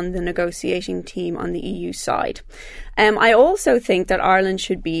person on the negotiating team on the EU side. I also think that Ireland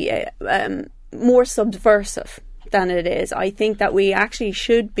should be more subversive than it is. I think that we actually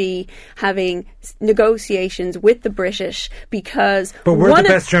should be having negotiations with the British because... But we're the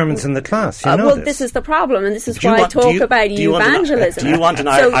best Germans in the class, this is the problem, and this is why I talk about evangelism. Do you want an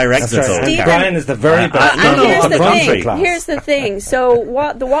Irexit? Brian is the very best Here's the thing. So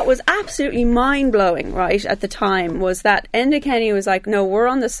what was absolutely mind-blowing, right, at the time was that Enda Kenny was like, no, we're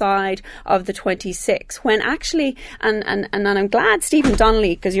on the side of the 26, when actually, and I'm glad Stephen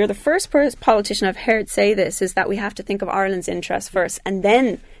Donnelly, because you're the first politician I've heard say this, is that we have to think of Ireland's interests first and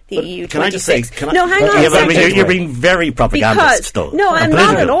then the EU 26. Can I just say... hang on. You're being very propagandist, though. No, I'm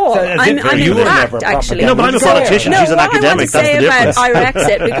not at all. I'm in fact, actually. No, but I'm a politician. She's an academic. That's the difference. I want to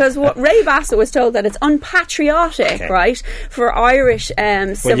say about Irexit, because what Ray Bassett was told that it's unpatriotic, right, for Irish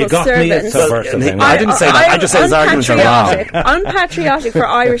civil servants. I didn't say that. I just said his arguments are wrong. Unpatriotic for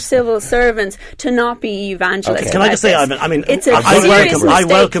Irish civil servants to not be evangelist. Can I just say, I mean, it's a serious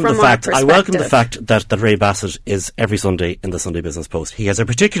mistake from our perspective. I welcome the fact that Ray Bassett is every Sunday in the Sunday Business Post. He has a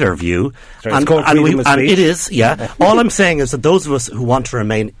particular view, and it is, all I'm saying is that those of us who want to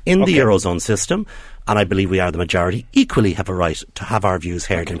remain in the Eurozone system, and I believe we are the majority, equally have a right to have our views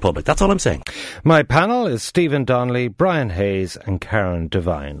heard in public. That's all I'm saying. My panel is Stephen Donnelly, Brian Hayes and Karen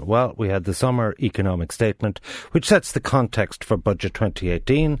Devine. Well, we had the summer economic statement, which sets the context for Budget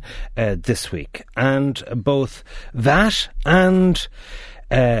 2018 this week. And both that and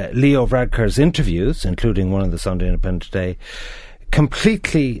Leo Varadkar's interviews, including one of the Sunday Independent today,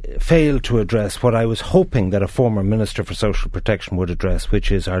 completely failed to address what I was hoping that a former Minister for Social Protection would address,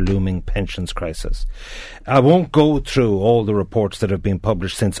 which is our looming pensions crisis. I won't go through all the reports that have been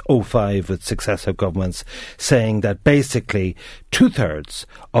published since 2005 with successive governments saying that basically 2/3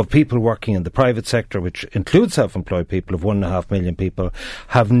 of people working in the private sector, which includes self-employed people of 1.5 million people,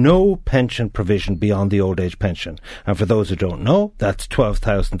 have no pension provision beyond the old age pension. And for those who don't know, that's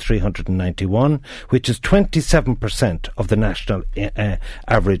 12,391, which is 27% of the national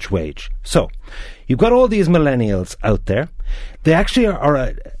average wage. So, you've got all these millennials out there. They actually are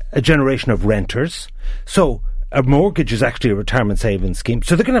a generation of renters. So, a mortgage is actually a retirement savings scheme.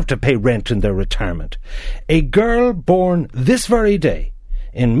 So they're going to have to pay rent in their retirement. A girl born this very day,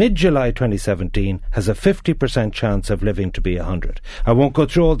 in mid-July 2017, has a 50% chance of living to be 100. I won't go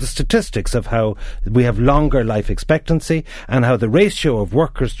through all the statistics of how we have longer life expectancy and how the ratio of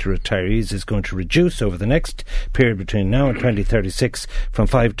workers to retirees is going to reduce over the next period between now and 2036 from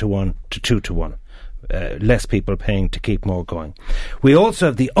 5-1 to 2-1. Less people paying to keep more going. We also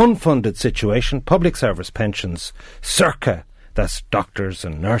have the unfunded situation, public service pensions, circa that's doctors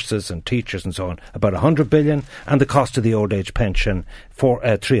and nurses and teachers and so on, about 100 billion, and the cost of the old age pension for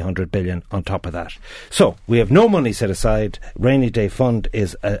 300 billion on top of that. So we have no money set aside. Rainy day fund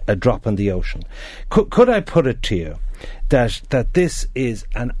is a drop in the ocean. Could I put it to you that this is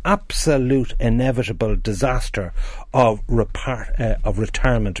an absolute inevitable disaster of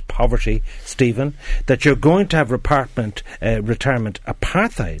retirement poverty, Stephen, that you're going to have retirement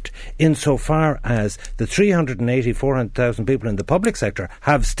apartheid insofar as the 400,000 people in the public sector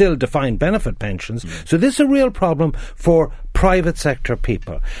have still defined benefit pensions. So this is a real problem for private sector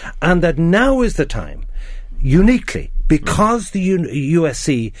people, and that now is the time, uniquely, because the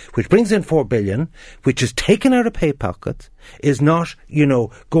USC, which brings in 4 billion, which is taken out of pay pockets, is not,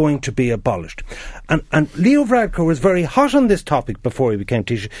 going to be abolished. And Leo Varadkar was very hot on this topic before he became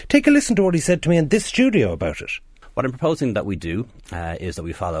Taoiseach. Take a listen to what he said to me in this studio about it. What I'm proposing that we do is that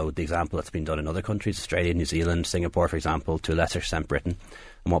we follow the example that's been done in other countries, Australia, New Zealand, Singapore, for example, to a lesser extent Britain.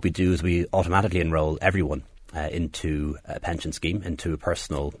 And what we do is we automatically enrol everyone into a pension scheme, into a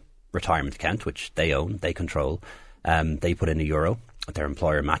personal retirement account, which they own, they control. They put in €1, their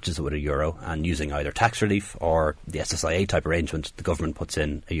employer matches it with €1, and using either tax relief or the SSIA type arrangement, the government puts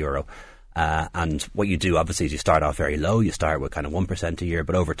in €1. And what you do, obviously, is you start off very low. You start with kind of 1% a year,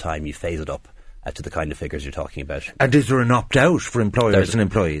 but over time you phase it up to the kind of figures you're talking about. And is there an opt-out for employers and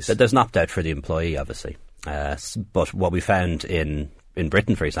employees? There's an opt-out for the employee, obviously. But what we found in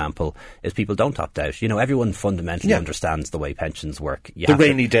Britain, for example, is people don't opt out. Everyone fundamentally understands the way pensions work. The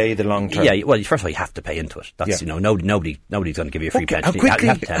rainy day, the long term. Yeah, well, first of all, you have to pay into it. That's nobody's going to give you a free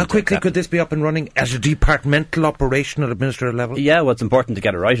pension. How quickly could this be up and running at a departmental, operational, administrative level? Yeah, well, it's important to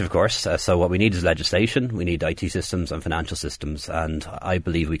get it right, of course. So what we need is legislation. We need IT systems and financial systems, and I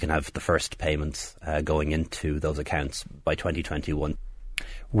believe we can have the first payments going into those accounts by 2021.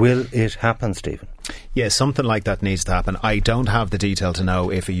 Will it happen, Stephen? Yeah, something like that needs to happen. I don't have the detail to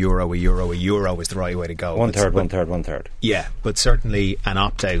know if €1 is the right way to go. One third. Yeah, but certainly an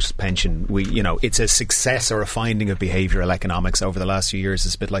opt-out pension, it's a success or a finding of behavioural economics over the last few years.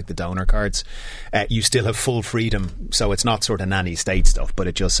 It's a bit like the donor cards. You still have full freedom, so it's not sort of nanny state stuff, but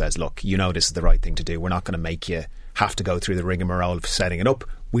it just says, look, this is the right thing to do. We're not going to make you have to go through the rigmarole of setting it up.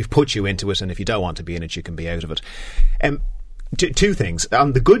 We've put you into it, and if you don't want to be in it, you can be out of it. Two things.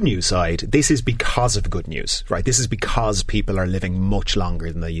 On the good news side, this is because of good news, right? This is because people are living much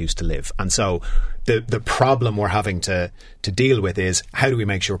longer than they used to live. And so the problem we're having to deal with is, how do we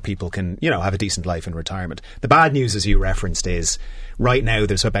make sure people can, have a decent life in retirement? The bad news, as you referenced, is right now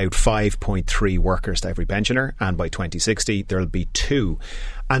there's about 5.3 workers to every pensioner, and by 2060 there'll be 2.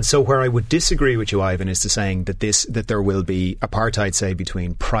 And so where I would disagree with you, Ivan, is to saying that there will be apartheid, say,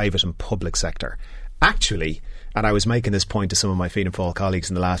 between private and public sector. Actually, and I was making this point to some of my Fianna Fáil colleagues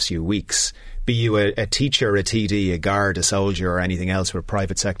in the last few weeks, be you a teacher, a TD, a guard, a soldier, or anything else with a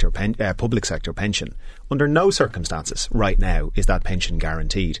private sector, public sector pension, under no circumstances right now is that pension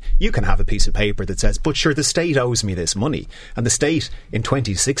guaranteed. You can have a piece of paper that says, but sure, the state owes me this money. And the state in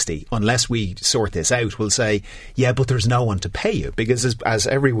 2060, unless we sort this out, will say, yeah, but there's no one to pay you. Because as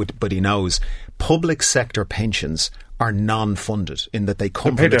everybody knows, public sector pensions are non-funded in that they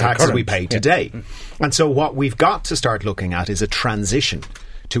come from the taxes we pay today. And so what we've got to start looking at is a transition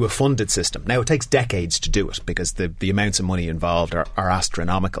to a funded system. Now, it takes decades to do it because the amounts of money involved are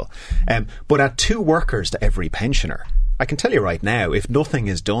astronomical. But at 2 workers to every pensioner, I can tell you right now, if nothing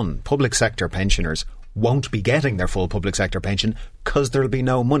is done, public sector pensioners won't be getting their full public sector pension because there'll be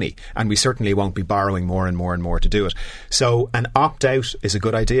no money, and we certainly won't be borrowing more and more and more to do it. So an opt-out is a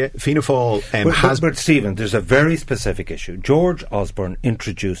good idea. Fianna Fáil But Stephen, there's a very specific issue. George Osborne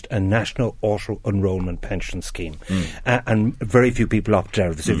introduced a national auto-enrolment pension scheme, and very few people opted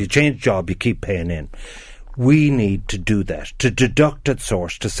out of it. So if you change job, you keep paying in. We need to do that, to deduct at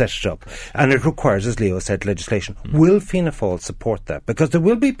source, to set it up. And it requires, as Leo said, legislation. Will Fianna Fáil support that? Because there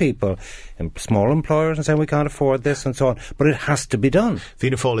will be people, small employers, and saying we can't afford this and so on, but it has to be done.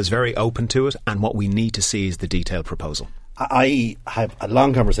 Fianna Fáil is very open to it, and what we need to see is the detailed proposal. I have had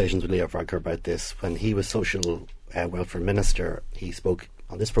long conversations with Leo Varadkar about this. When he was Social Welfare Minister, he spoke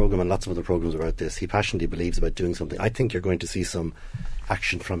on this programme and lots of other programmes about this. He passionately believes about doing something. I think you're going to see some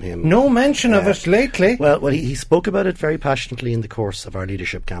action from him. No mention of it lately. Well, he spoke about it very passionately in the course of our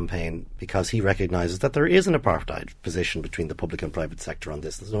leadership campaign, because he recognises that there is an apartheid position between the public and private sector on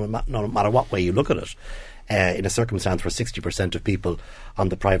this. No matter what way you look at it. In a circumstance where 60% of people on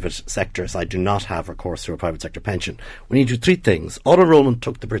the private sector side do not have recourse to a private sector pension, we need to do 3 things. Auto-enrolment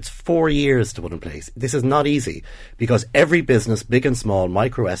took the Brits 4 years to put in place. This is not easy, because every business, big and small,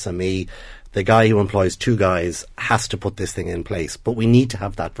 micro SME, the guy who employs 2 guys has to put this thing in place. But we need to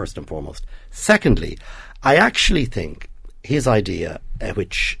have that first and foremost. Secondly, I actually think his idea,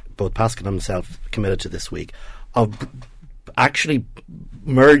 which both Pascal and himself committed to this week, of actually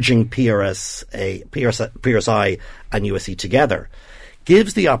merging PRSI and USC together,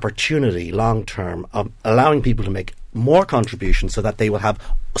 gives the opportunity long term of allowing people to make more contributions so that they will have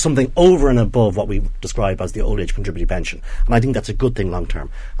something over and above what we describe as the old age contributory pension. And I think that's a good thing long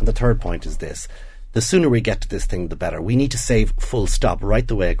term. And the third point is this. The sooner we get to this thing, the better. We need to save full stop right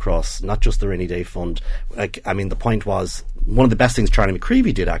the way across, not just the rainy day fund. The point was, one of the best things Charlie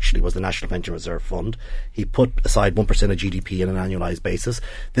McCreevy did actually was the National Pension Reserve Fund. He put aside 1% of GDP on an annualised basis.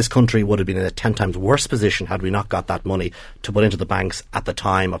 This country would have been in a 10 times worse position had we not got that money to put into the banks at the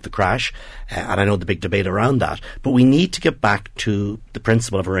time of the crash. And I know the big debate around that. But we need to get back to the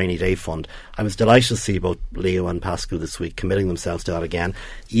principle of a rainy day fund. I was delighted to see both Leo and Pascal this week committing themselves to that again.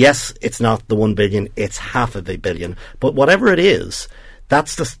 Yes, it's not the 1 billion, it's $500 million. But whatever it is,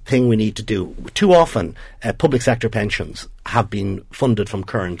 that's the thing we need to do. Too often, public sector pensions have been funded from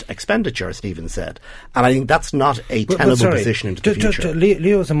current expenditure, as Stephen said. And I think that's not a tenable position into the future.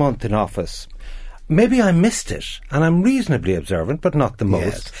 Leo's a month in office. Maybe I missed it, and I'm reasonably observant, but not the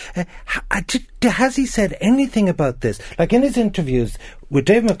most. Has he said anything about this? Like in his interviews with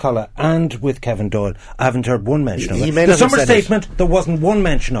Dave McCullough and with Kevin Doyle, I haven't heard one mention of it. The summer statement, there wasn't one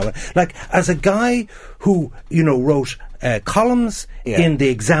mention of it. Like, as a guy who, wrote columns in The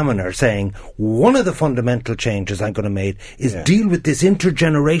Examiner saying, one of the fundamental changes I'm going to make is deal with this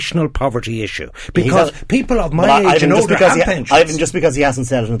intergenerational poverty issue. Because people of my age and older have pensions. Ivan, just because he hasn't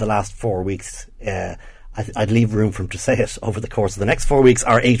said it in the last 4 weeks, I'd leave room for him to say it over the course of the next 4 weeks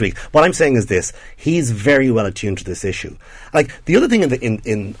or 8 weeks. What I'm saying is this: he's very well attuned to this issue. Like, the other thing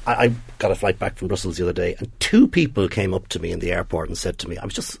I got a flight back from Brussels the other day, and 2 people came up to me in the airport and said to me, I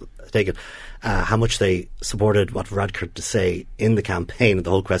was just taken how much they supported what Varadkar had to say in the campaign and the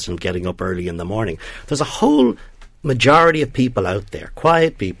whole question of getting up early in the morning. There's a whole majority of people out there,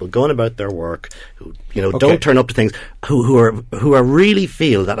 quiet people going about their work, who don't turn up to things, who are really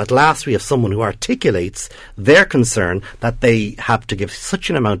feel that at last we have someone who articulates their concern that they have to give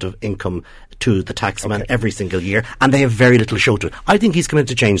such an amount of income to the taxman every single year, and they have very little show to it. I think he's committed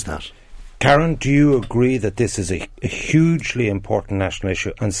to change that. Karen, do you agree that this is a hugely important national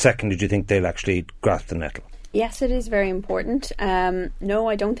issue? And secondly, do you think they'll actually grasp the nettle? Yes, it is very important. No,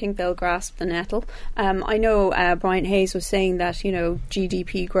 I don't think they'll grasp the nettle. I know Brian Hayes was saying that,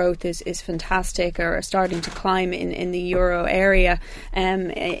 GDP growth is fantastic or starting to climb in the euro area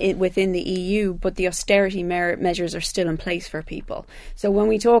within the EU, but the austerity measures are still in place for people. So when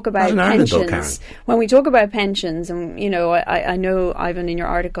we talk about pensions, and, I know, Ivan, in your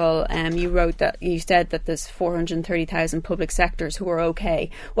article, you said that there's 430,000 public sectors who are okay.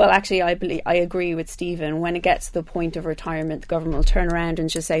 Well, actually, I agree with Stephen. When it gets to the point of retirement, the government will turn around and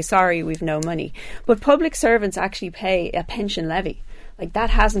just say, sorry, we've no money. But public servants actually pay a pension levy. Like,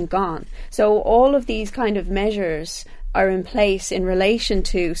 that hasn't gone. So all of these kind of measures are in place in relation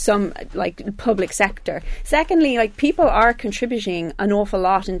to some public sector. Secondly, people are contributing an awful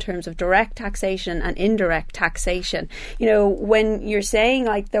lot in terms of direct taxation and indirect taxation. When you're saying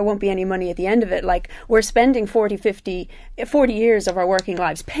there won't be any money at the end of it, we're spending 40 years of our working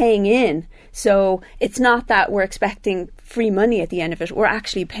lives paying in. So it's not that we're expecting free money at the end of it, we're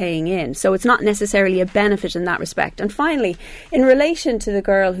actually paying in. So it's not necessarily a benefit in that respect. And finally, in relation to the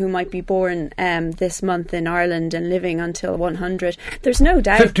girl who might be born this month in Ireland and living until 100, there's no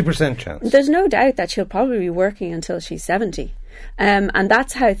doubt 50% chance. There's no doubt that she'll probably be working until she's 70. And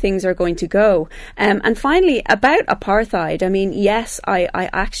that's how things are going to go. And finally, about apartheid, yes, I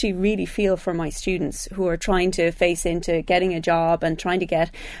actually really feel for my students who are trying to face into getting a job and trying to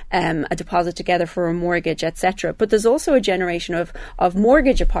get a deposit together for a mortgage, etc. But there's also a generation of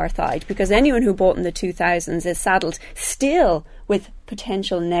mortgage apartheid, because anyone who bought in the 2000s is saddled still with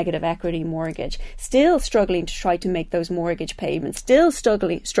potential negative equity mortgage, still struggling to try to make those mortgage payments, still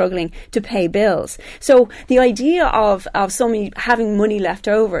struggling to pay bills. So the idea of somebody having money left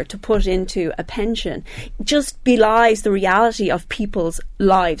over to put into a pension just belies the reality of people's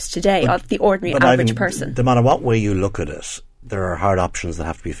lives today, of the ordinary average person. No matter what way you look at it, there are hard options that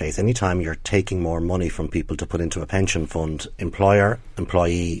have to be faced. Anytime you're taking more money from people to put into a pension fund, employer,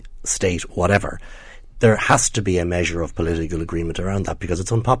 employee, state, whatever, there has to be a measure of political agreement around that, because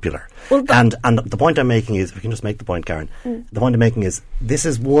it's unpopular. Well, and the point I'm making is, if we can just make the point, Karen, the point I'm making is, this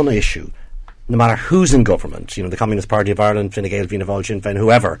is one issue, no matter who's in government, the Communist Party of Ireland, Fine Gael, Fianna Fáil, Sinn Féin,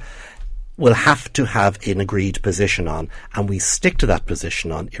 whoever, will have to have an agreed position on, and we stick to that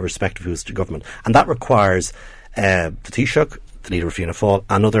position on, irrespective of who's to government. And that requires the Taoiseach, the leader of Fianna Fáil,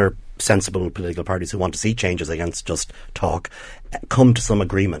 and other sensible political parties who want to see changes against just talk come to some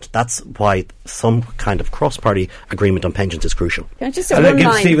agreement. That's why some kind of cross-party agreement on pensions is crucial. Can I just I'll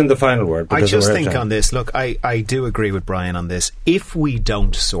give Stephen the final word. I just think on this, look, I do agree with Brian on this. If we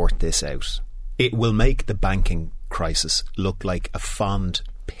don't sort this out, it will make the banking crisis look like a fond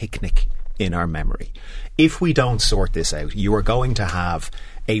picnic in our memory. If we don't sort this out, you are going to have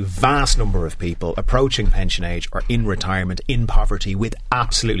a vast number of people approaching pension age or in retirement, in poverty, with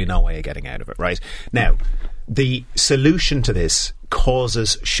absolutely no way of getting out of it, right? Now, the solution to this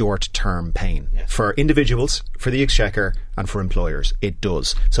causes short-term pain for individuals, for the Exchequer and for employers. It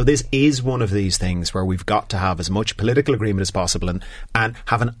does. So this is one of these things where we've got to have as much political agreement as possible and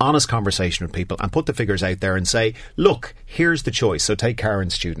have an honest conversation with people and put the figures out there and say, look, here's the choice. So take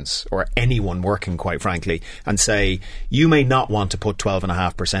current students or anyone working, quite frankly, and say, you may not want to put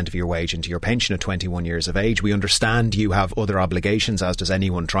 12.5% of your wage into your pension at 21 years of age. We understand you have other obligations, as does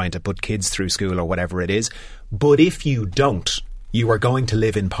anyone trying to put kids through school or whatever it is. But if you don't, you are going to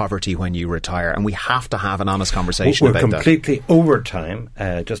live in poverty when you retire, and we have to have an honest conversation about that. We're completely over time.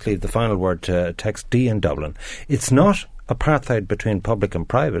 Just leave the final word to text D in Dublin. It's not apartheid between public and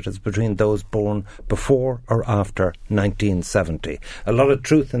private, it's between those born before or after 1970. A lot of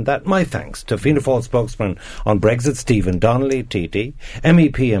truth in that. My thanks to Fianna Fáil spokesman on Brexit, Stephen Donnelly, TD,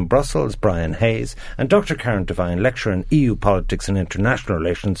 MEP in Brussels, Brian Hayes, and Dr. Karen Devine, lecturer in EU politics and international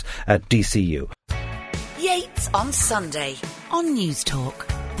relations at DCU. Yates on Sunday on News Talk.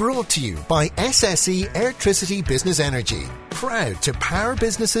 Brought to you by SSE Airtricity Business Energy. Proud to power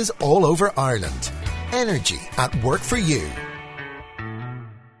businesses all over Ireland. Energy at work for you.